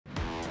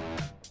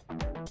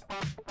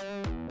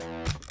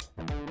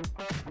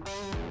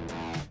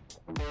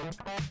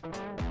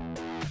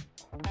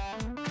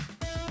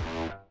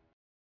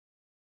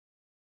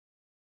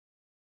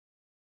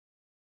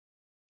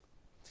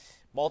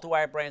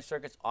Multiwire branch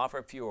circuits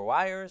offer fewer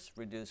wires,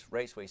 reduce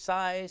raceway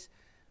size,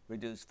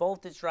 reduce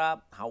voltage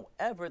drop.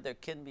 However, there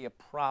can be a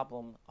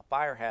problem, a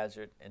fire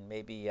hazard, and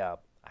maybe a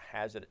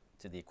hazard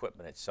to the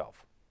equipment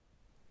itself.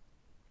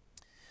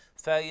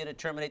 Failure to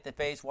terminate the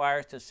phase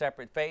wires to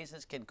separate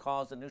phases can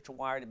cause the neutral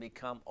wire to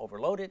become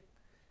overloaded,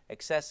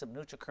 excessive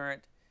neutral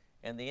current,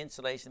 and the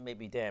insulation may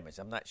be damaged.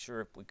 I'm not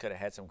sure if we could have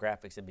had some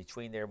graphics in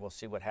between there. We'll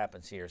see what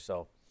happens here.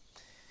 So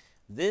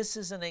this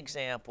is an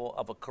example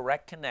of a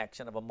correct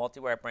connection of a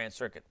multi-wire branch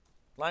circuit.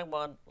 Line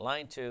 1,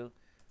 line 2,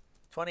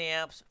 20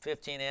 amps,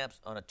 15 amps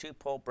on a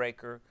 2-pole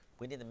breaker.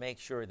 We need to make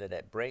sure that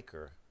that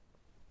breaker,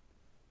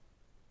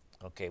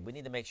 okay, we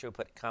need to make sure we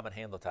put common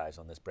handle ties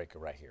on this breaker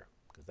right here,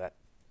 because that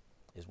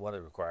is one of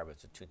the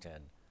requirements of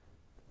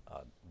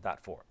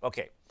 210.4.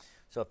 Okay,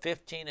 so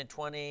 15 and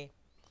 20,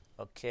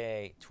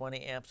 okay,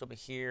 20 amps over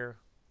here,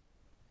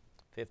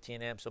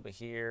 15 amps over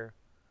here.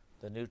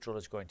 The neutral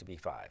is going to be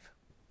 5.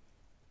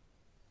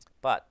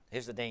 But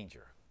here's the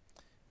danger.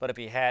 But if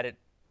you had it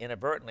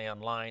inadvertently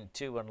on line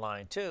 2 and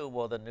line 2,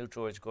 well, the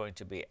neutral is going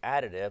to be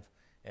additive,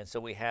 and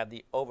so we have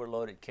the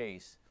overloaded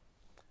case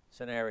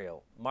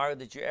scenario. Mario,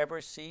 did you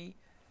ever see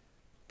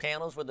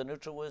panels where the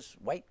neutral was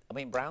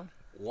brown?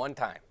 One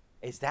time.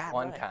 Is that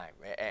one right? time?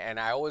 And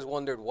I always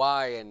wondered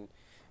why,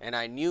 and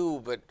I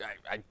knew, but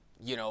I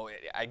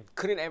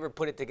couldn't ever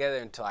put it together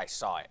until I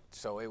saw it.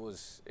 So it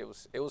was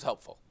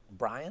helpful.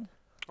 Brian?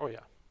 Oh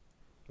yeah,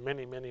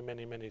 many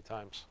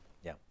times.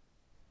 Yeah.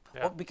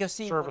 Yeah. Well, because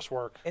see, service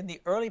work. In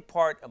the early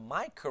part of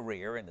my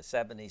career in the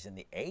 70s and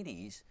the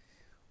 80s,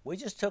 we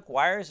just took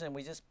wires and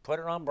we just put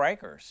it on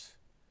breakers.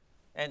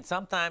 And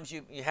sometimes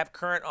you have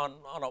current on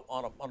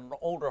an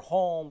older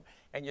home,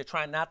 and you're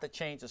trying not to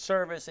change the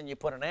service, and you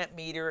put an amp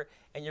meter,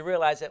 and you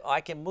realize that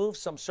I can move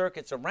some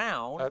circuits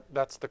around.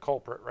 That's the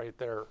culprit right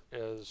there.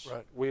 Is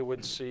right. We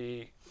would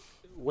see,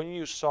 when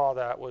you saw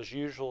that was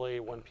usually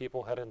when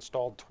people had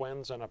installed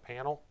twins in a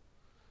panel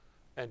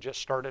and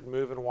just started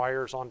moving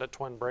wires onto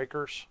twin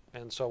breakers.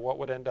 And so what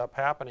would end up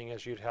happening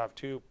is you'd have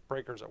 2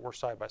 breakers that were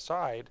side by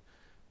side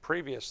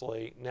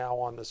previously, now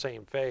on the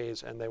same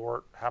phase, and they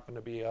happened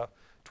to be a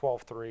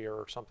 12-3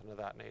 or something of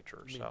that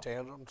nature. You mean so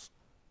tandems?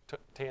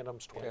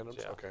 Tandems, twins. Tandems,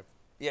 Yeah. okay.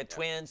 Yeah,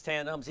 twins,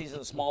 tandems. These are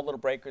the small little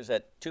breakers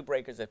 2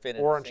 breakers that fit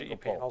in Orange a single E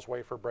pole. panels,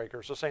 wafer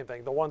breakers, the same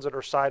thing. The ones that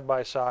are side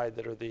by side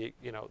that are the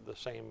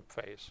same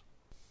phase.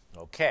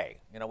 Okay,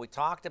 we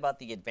talked about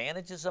the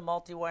advantages of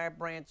multi-wire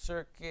branch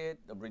circuit,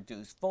 the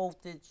reduced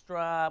voltage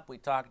drop. We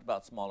talked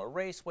about smaller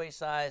raceway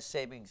size,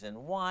 savings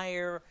in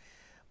wire.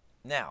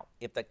 Now,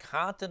 if the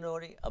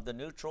continuity of the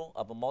neutral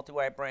of a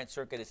multi-wire branch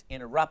circuit is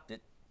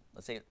interrupted,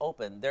 let's say it's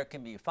open, there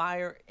can be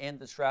fire and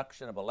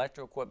destruction of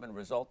electrical equipment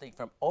resulting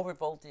from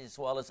overvoltage as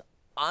well as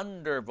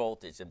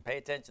undervoltage. And pay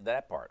attention to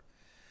that part.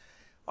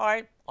 All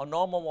right, a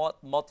normal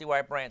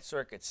multi-wire branch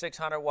circuit,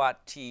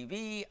 600-watt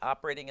TV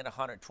operating at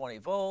 120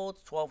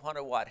 volts,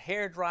 1200-watt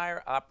hair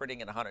dryer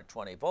operating at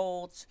 120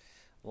 volts.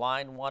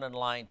 Line 1 and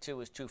line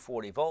 2 is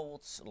 240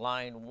 volts.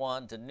 Line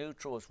 1 to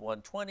neutral is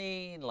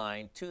 120.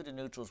 Line 2 to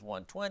neutral is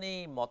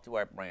 120.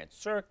 Multi-wire branch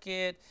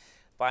circuit.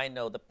 If I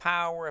know the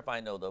power, if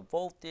I know the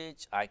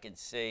voltage, I can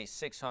say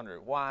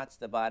 600 watts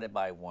divided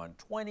by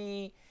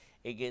 120.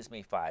 It gives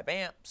me 5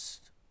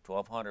 amps.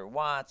 1200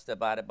 watts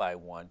divided by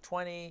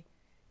 120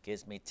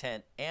 gives me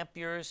 10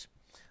 amperes.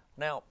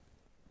 Now,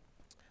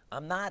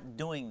 I'm not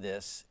doing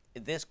this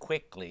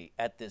quickly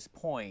at this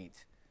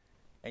point,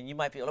 and you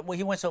might be like, well,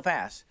 he went so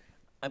fast.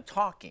 I'm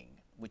talking.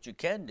 What you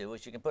can do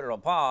is you can put it on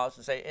pause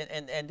and say,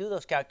 and do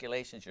those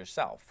calculations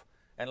yourself.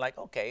 And like,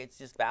 okay, it's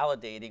just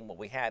validating what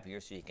we have here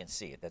so you can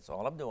see it. That's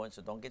all I'm doing,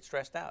 so don't get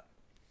stressed out.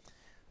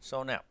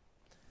 So now,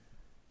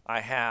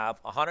 I have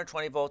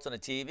 120 volts on the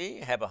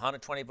TV, I have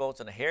 120 volts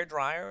on the hair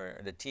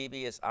dryer. The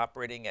TV is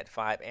operating at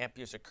 5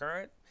 amperes of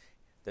current.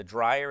 The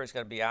dryer is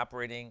going to be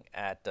operating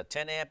at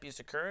 10 amperes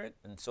of current.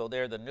 And so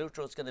there, the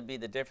neutral is going to be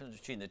the difference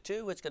between the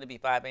two. It's going to be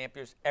 5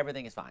 amperes.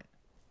 Everything is fine.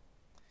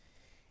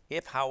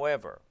 If,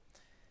 however,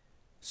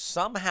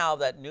 somehow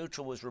that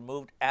neutral was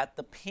removed at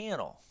the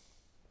panel,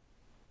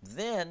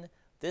 then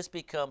this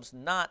becomes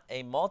not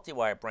a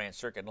multi-wire branch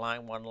circuit,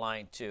 line 1,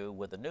 line 2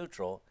 with a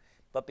neutral,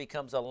 but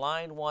becomes a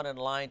line 1 and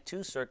line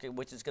 2 circuit,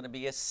 which is going to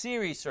be a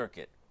series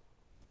circuit.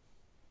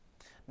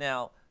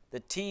 Now, the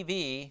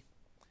TV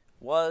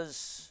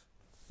was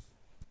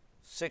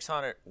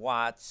 600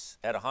 watts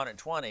at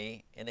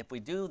 120, and if we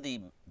do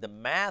the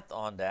math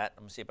on that,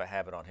 let me see if I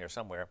have it on here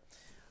somewhere,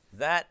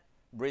 that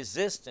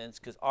resistance,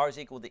 because R is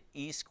equal to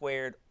E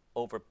squared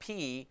over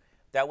P,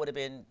 that would have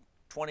been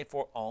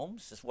 24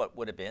 ohms, is what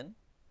would have been.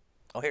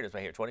 Oh, here it is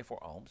right here, 24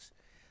 ohms.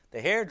 The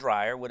hair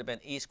dryer would have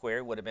been E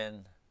squared, would have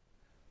been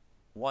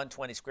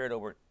 120 squared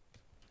over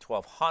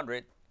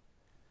 1200.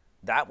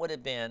 That would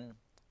have been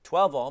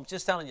 12 ohms.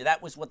 Just telling you,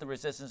 that was what the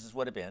resistances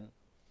would have been.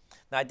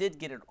 Now, I did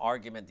get an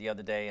argument the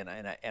other day, and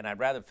I'd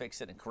rather fix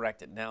it and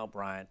correct it now,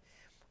 Brian.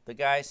 The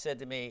guy said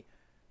to me,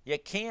 you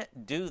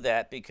can't do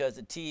that because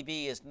the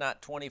TV is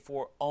not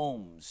 24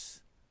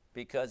 ohms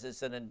because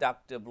it's an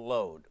inductive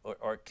load.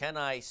 Or can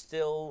I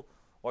still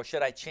Or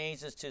should I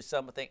change this to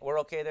something? We're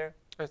okay there?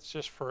 It's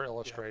just for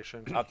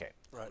illustration. Okay.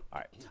 Right. All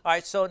right. All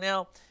right. So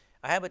now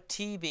I have a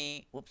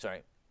TV. Whoops,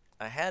 sorry.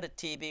 I had a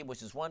TV,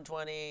 which is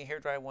 120, hair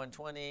dryer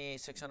 120,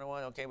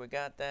 601. Okay, we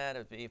got that. It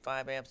would be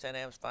 5 amps, 10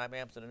 amps, 5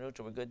 amps in the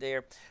neutral. We're good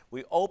there.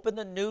 We open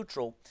the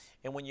neutral,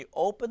 and when you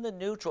open the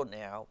neutral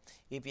now,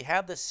 if you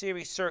have the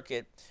series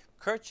circuit,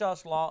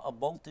 Kirchhoff's law of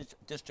voltage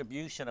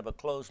distribution of a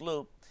closed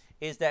loop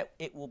is that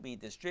it will be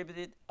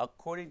distributed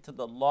according to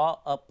the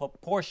law of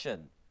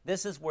proportion.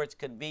 This is where it's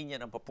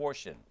convenient and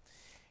proportion.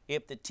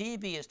 If the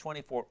TV is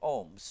 24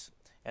 ohms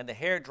and the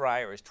hair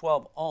dryer is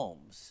 12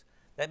 ohms,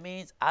 that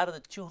means out of the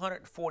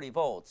 240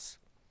 volts,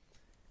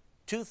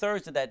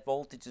 2/3 of that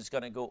voltage is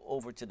going to go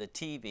over to the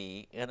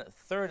TV, and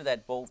 1/3 of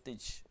that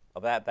voltage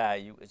of that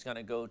value is going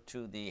to go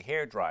to the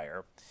hair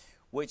dryer,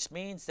 which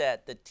means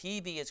that the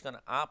TV is going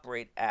to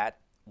operate at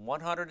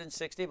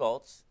 160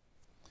 volts.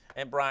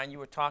 And Brian, you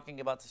were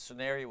talking about the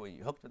scenario where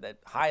you hooked that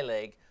high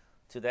leg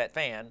to that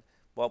fan.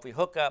 Well, if we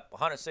hook up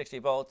 160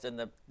 volts,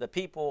 and the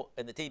people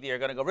in the TV are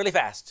going to go really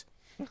fast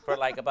for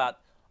like about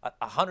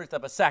a hundredth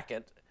of a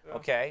second,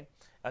 okay,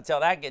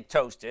 until that gets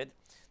toasted.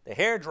 The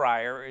hair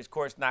dryer is, of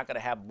course, not going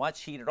to have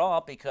much heat at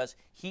all because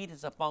heat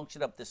is a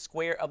function of the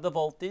square of the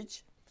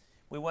voltage.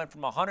 We went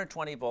from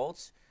 120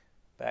 volts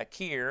back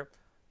here,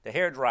 the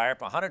hair dryer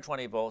from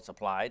 120 volts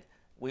applied.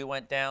 We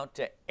went down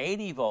to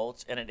 80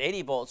 volts, and at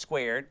 80 volts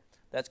squared,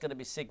 that's going to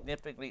be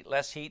significantly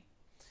less heat.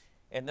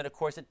 And then, of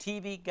course, the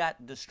TV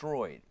got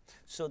destroyed.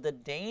 So the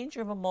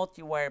danger of a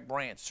multi-wire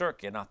branch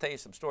circuit, and I'll tell you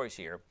some stories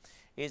here,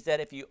 is that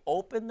if you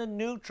open the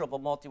neutral of a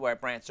multi-wire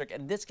branch circuit,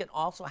 and this can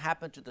also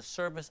happen to the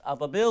surface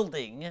of a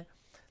building,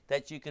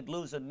 that you could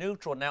lose a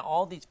neutral. Now,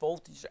 all these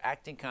voltages are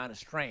acting kind of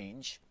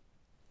strange,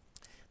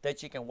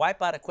 that you can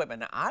wipe out equipment.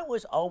 Now, I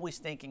was always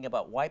thinking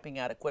about wiping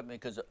out equipment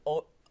because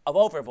of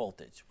over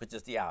voltage, which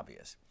is the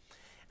obvious.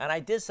 And I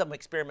did some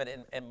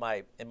experiment in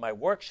my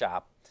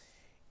workshop,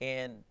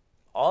 and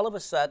all of a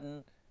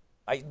sudden,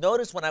 I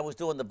noticed when I was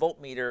doing the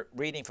voltmeter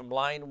reading from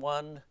line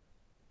 1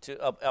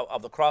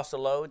 of across the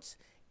loads,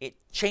 it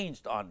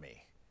changed on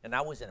me. And I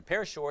was in a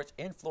pair of shorts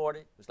in Florida.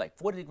 It was like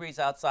 40 degrees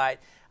outside.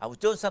 I was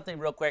doing something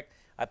real quick.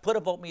 I put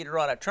a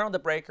voltmeter on. I turned on the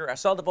breaker. I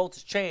saw the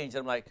voltage change. And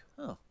I'm like,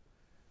 oh,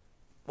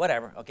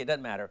 whatever. Okay,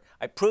 doesn't matter.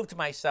 I proved to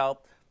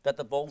myself that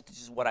the voltage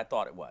is what I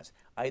thought it was.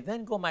 I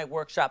then go to my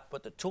workshop,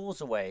 put the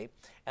tools away,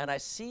 and I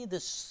see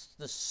the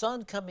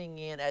sun coming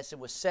in as it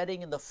was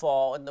setting in the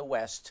fall in the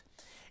west.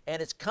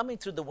 And it's coming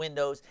through the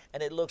windows,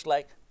 and it looks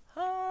like,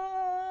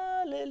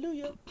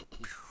 hallelujah.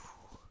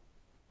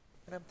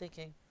 And I'm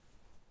thinking,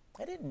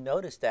 I didn't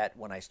notice that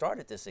when I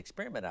started this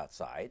experiment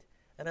outside.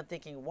 And I'm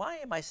thinking, why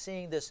am I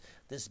seeing this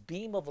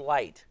beam of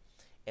light?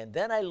 And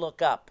then I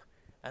look up,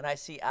 and I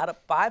see out of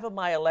 5 of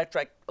my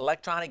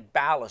electronic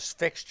ballast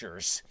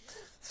fixtures,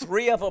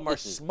 3 of them are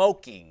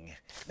smoking.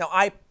 Now,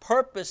 I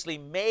purposely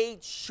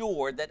made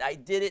sure that I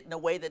did it in a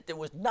way that there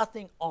was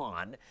nothing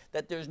on,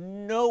 that there's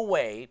no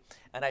way,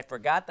 and I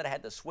forgot that I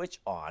had the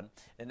switch on,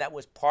 and that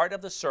was part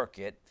of the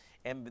circuit.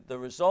 And the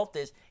result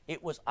is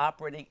it was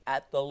operating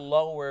at the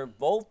lower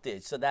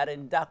voltage. So that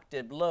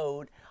inductive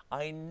load,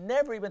 I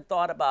never even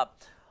thought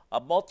about a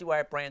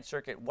multi-wire branch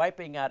circuit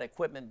wiping out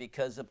equipment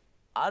because of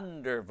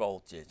under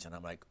voltage. And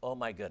I'm like, oh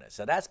my goodness.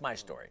 So that's my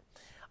story.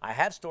 I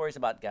have stories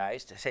about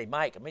guys to say,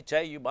 Mike, let me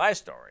tell you my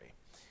story.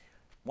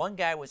 One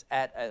guy was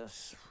at a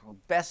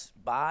Best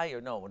Buy,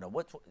 or no,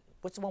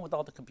 what's the one with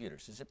all the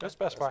computers? Is it That's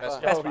Best Buy. Best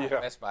Oh, Buy.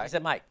 yeah. Best Buy. He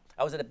said, Mike,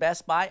 I was at a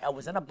Best Buy. I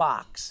was in a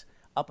box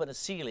up in the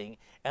ceiling,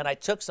 and I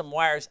took some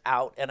wires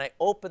out, and I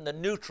opened the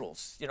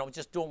neutrals,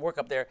 just doing work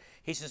up there.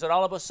 He says, and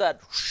all of a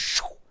sudden,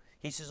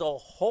 he says, a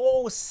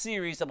whole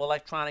series of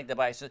electronic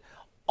devices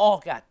all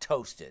got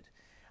toasted.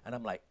 And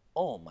I'm like,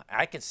 oh my,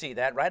 I can see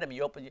that, right? I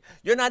mean,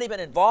 you're not even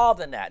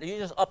involved in that. You're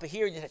just up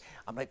here.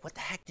 I'm like, what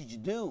the heck did you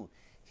do?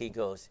 He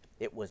goes,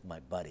 it was my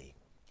buddy.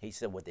 He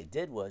said what they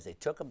did was they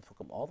took them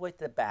all the way to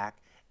the back,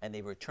 and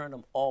they returned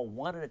them all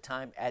one at a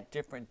time at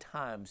different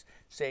times,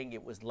 saying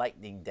it was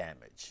lightning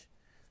damage.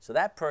 So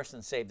that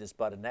person saved his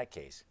butt in that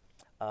case.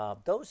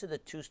 Those are the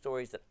 2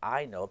 stories that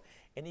I know of.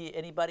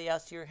 Anybody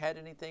else here had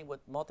anything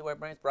with multi-wire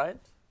branch? Brian?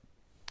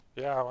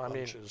 Yeah, I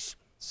mean,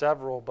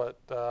 several,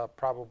 but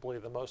probably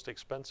the most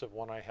expensive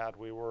one I had,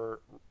 we were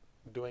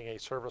doing a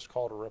service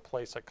call to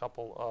replace a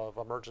couple of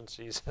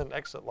emergencies and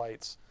exit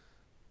lights.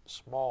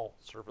 Small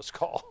service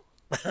call.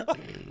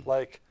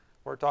 Like,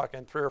 we're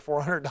talking $300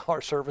 or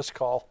 $400 service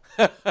call.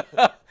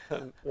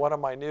 And one of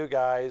my new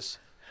guys,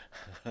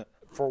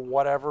 for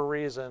whatever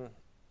reason,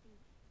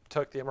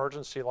 took the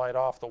emergency light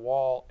off the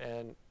wall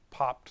and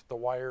popped the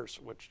wires,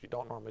 which you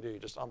don't normally do. You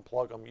just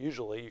unplug them.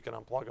 Usually you can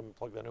unplug them and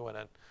plug the new one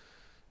in,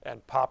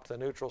 and popped the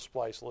neutral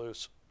splice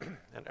loose.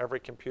 And every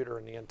computer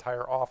in the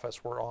entire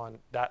office were on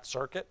that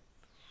circuit,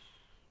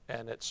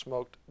 and it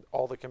smoked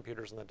all the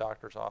computers in the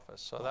doctor's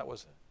office. So it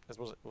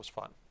was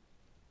fun.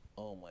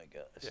 Oh my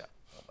gosh. Yeah.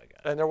 Oh my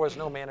God. And there was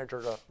no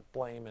manager to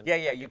blame. And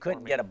Yeah, you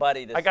couldn't get a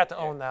buddy to. I got to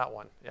own that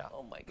one. Yeah.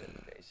 Oh my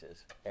goodness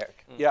gracious.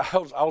 Eric. Yeah,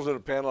 I was at a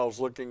panel. I was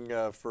looking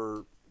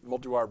for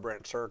multi-wire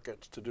branch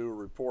circuits to do a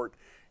report,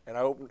 and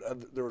I opened.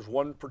 There was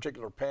one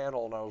particular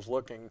panel, and I was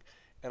looking,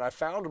 and I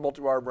found a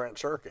multi-wire branch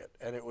circuit,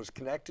 and it was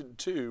connected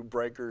to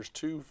breakers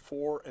 2,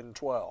 4, and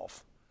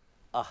 12.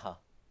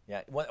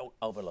 Yeah,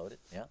 overloaded.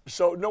 Yeah.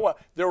 So no, what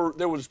there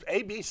was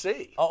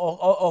ABC.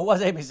 Oh, it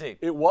was ABC.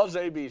 It was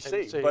ABC,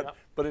 ABC, but yeah.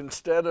 but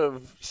instead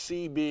of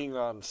C being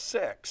on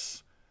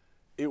 6,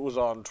 it was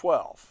on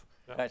 12.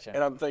 Gotcha.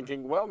 And I'm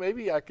thinking, well,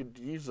 maybe I could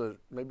use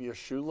maybe a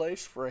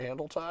shoelace for a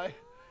handle tie,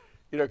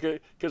 you know,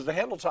 because the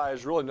handle tie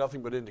is really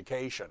nothing but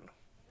indication.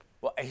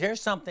 Well,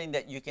 here's something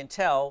that you can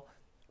tell.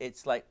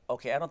 It's like,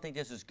 okay, I don't think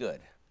this is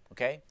good.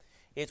 Okay,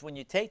 it's when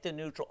you take the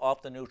neutral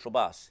off the neutral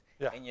bus,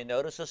 Yeah. and you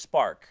notice a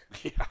spark,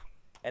 Yeah.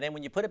 and then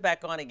when you put it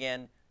back on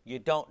again, you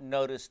don't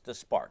notice the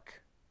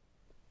spark.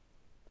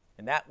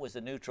 And that was the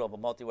neutral of a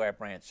multi-wire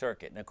branch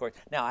circuit. And of course,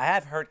 now I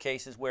have heard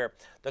cases where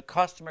the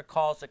customer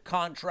calls the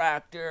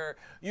contractor,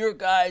 your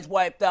guys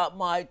wiped out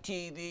my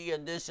TV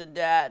and this and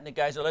that. And the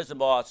guy said, listen,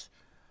 boss,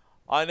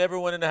 I never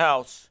went in the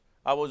house.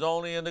 I was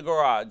only in the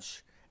garage.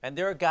 And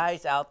there are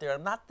guys out there,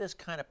 I'm not this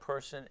kind of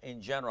person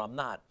in general, I'm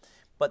not.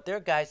 But there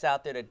are guys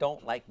out there that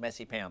don't like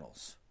messy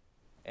panels.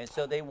 And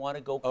so they want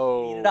to go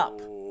clean it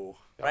up. Oh.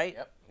 Right?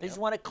 They just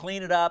want to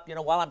clean it up. You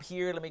know, while I'm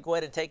here, let me go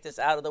ahead and take this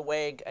out of the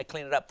way and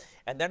clean it up.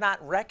 And they're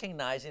not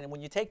recognizing, and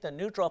when you take the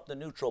neutral off the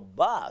neutral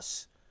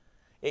bus,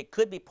 it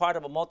could be part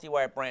of a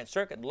multi-wire branch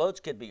circuit. Loads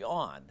could be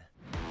on.